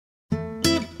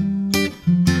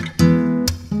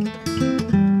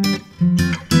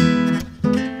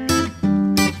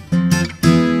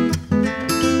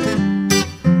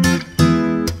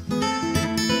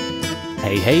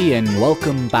Hey and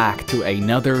welcome back to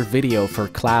another video for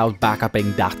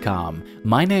cloudbackupping.com.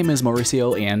 My name is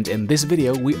Mauricio, and in this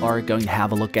video we are going to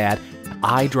have a look at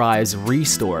iDrive's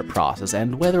restore process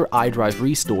and whether iDrive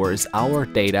restores our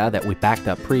data that we backed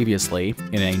up previously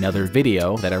in another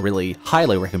video that I really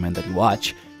highly recommend that you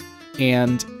watch,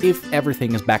 and if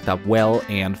everything is backed up well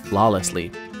and flawlessly.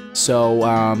 So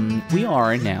we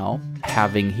are now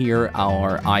having here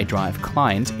our iDrive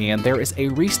client, and there is a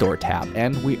restore tab,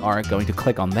 and we are going to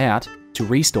click on that to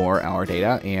restore our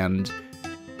data, and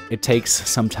it takes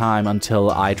some time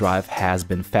until iDrive has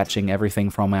been fetching everything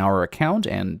from our account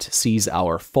and sees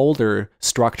our folder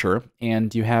structure.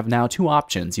 And you have now two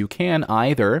options. You can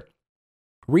either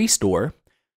restore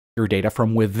your data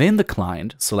from within the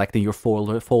client, selecting your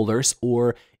folders,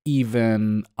 or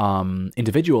even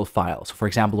individual files. For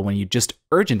example, when you just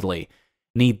urgently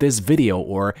need this video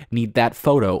or need that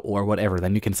photo or whatever,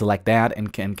 then you can select that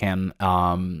and can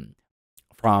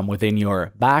from within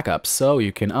your backups. So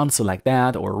you can unselect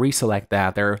that or reselect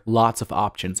that. There are lots of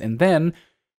options. And then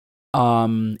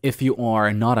if you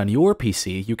are not on your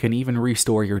PC, you can even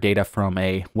restore your data from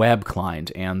a web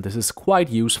client, and this is quite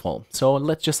useful. So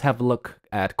let's just have a look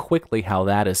at quickly how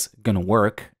that is going to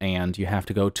work. And you have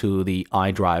to go to the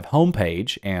iDrive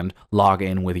homepage and log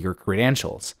in with your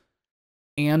credentials.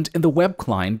 And in the web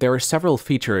client, there are several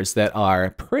features that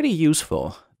are pretty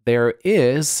useful. There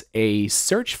is a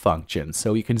search function,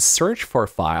 so you can search for a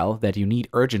file that you need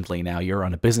urgently. Now you're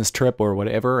on a business trip or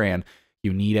whatever, and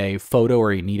you need a photo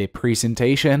or you need a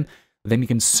presentation, then you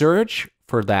can search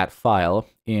for that file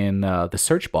in the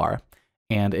search bar,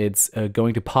 and it's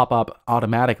going to pop up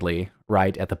automatically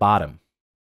right at the bottom.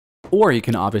 Or you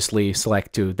can obviously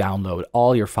select to download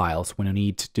all your files when you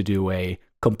need to do a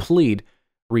complete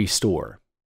restore.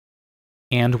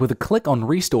 And with a click on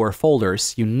Restore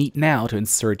Folders, you need now to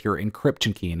insert your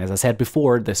encryption key. And as I said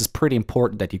before, this is pretty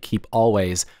important that you keep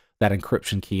always that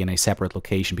encryption key in a separate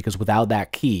location, because without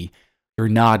that key, you're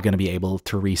not going to be able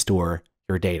to restore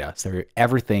your data. So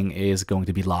everything is going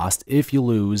to be lost if you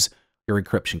lose your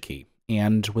encryption key.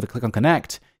 And with a click on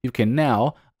Connect, you can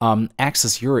now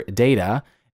access your data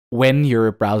when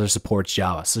your browser supports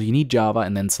Java. So you need Java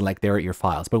and then select there your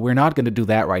files. But we're not going to do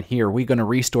that right here. We're going to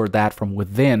restore that from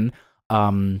within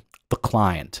the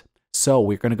client. So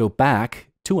we're going to go back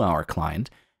to our client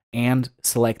and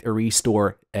select a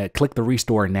restore, click the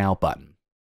Restore Now button.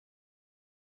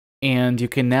 And you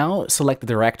can now select the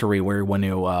directory where you want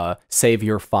to save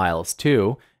your files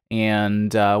to.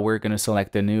 And we're going to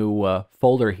select a new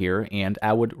folder here. And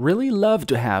I would really love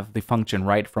to have the function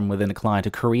right from within the client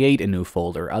to create a new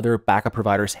folder. Other backup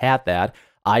providers had that.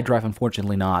 iDrive,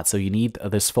 unfortunately, not. So you need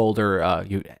this folder.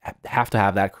 You have to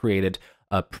have that created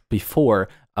before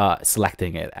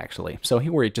selecting it, actually. So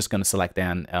here we're just going to select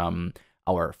then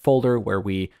our folder where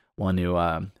we want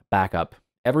to back up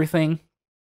everything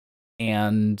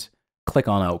and click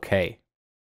on OK.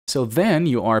 So then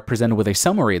you are presented with a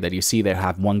summary that you see that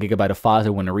have 1 GB of files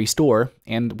that want to restore,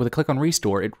 and with a click on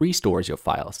Restore, it restores your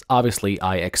files. Obviously,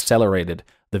 I accelerated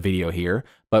the video here,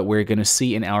 but we're going to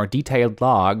see in our detailed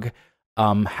log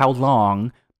how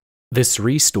long this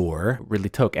restore really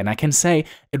took. And I can say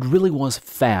it really was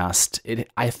fast.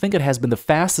 I think it has been the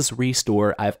fastest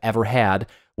restore I've ever had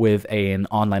with an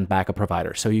online backup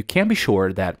provider. So you can be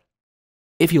sure that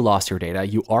if you lost your data,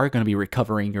 you are going to be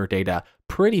recovering your data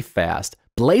pretty fast,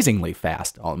 blazingly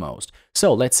fast almost.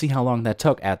 So let's see how long that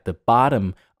took at the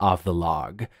bottom of the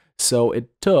log. So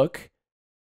it took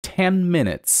 10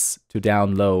 minutes to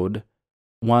download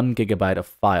 1 GB of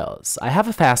files. I have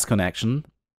a fast connection.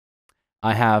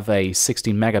 I have a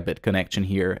 16 megabit connection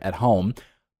here at home,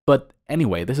 but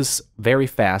anyway, this is very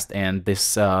fast, and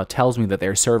this tells me that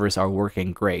their servers are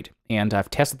working great. And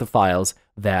I've tested the files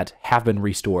that have been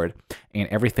restored, and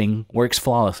everything works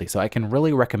flawlessly. So I can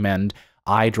really recommend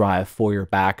iDrive for your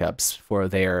backups, for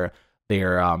their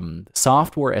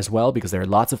software as well, because there are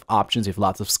lots of options. You have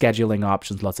lots of scheduling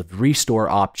options, lots of restore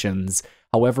options.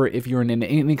 However, if you're an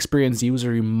inexperienced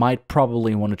user, you might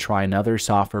probably want to try another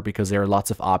software, because there are lots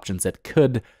of options that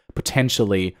could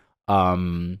potentially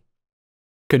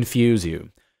confuse you.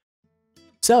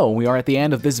 So we are at the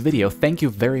end of this video. Thank you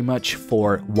very much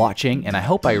for watching, and I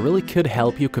hope I really could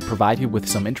help you, could provide you with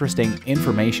some interesting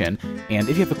information. And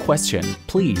if you have a question,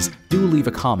 please do leave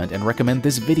a comment and recommend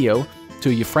this video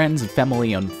to your friends and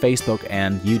family on Facebook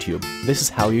and YouTube. This is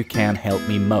how you can help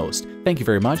me most. Thank you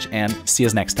very much, and see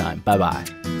us next time.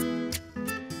 Bye-bye.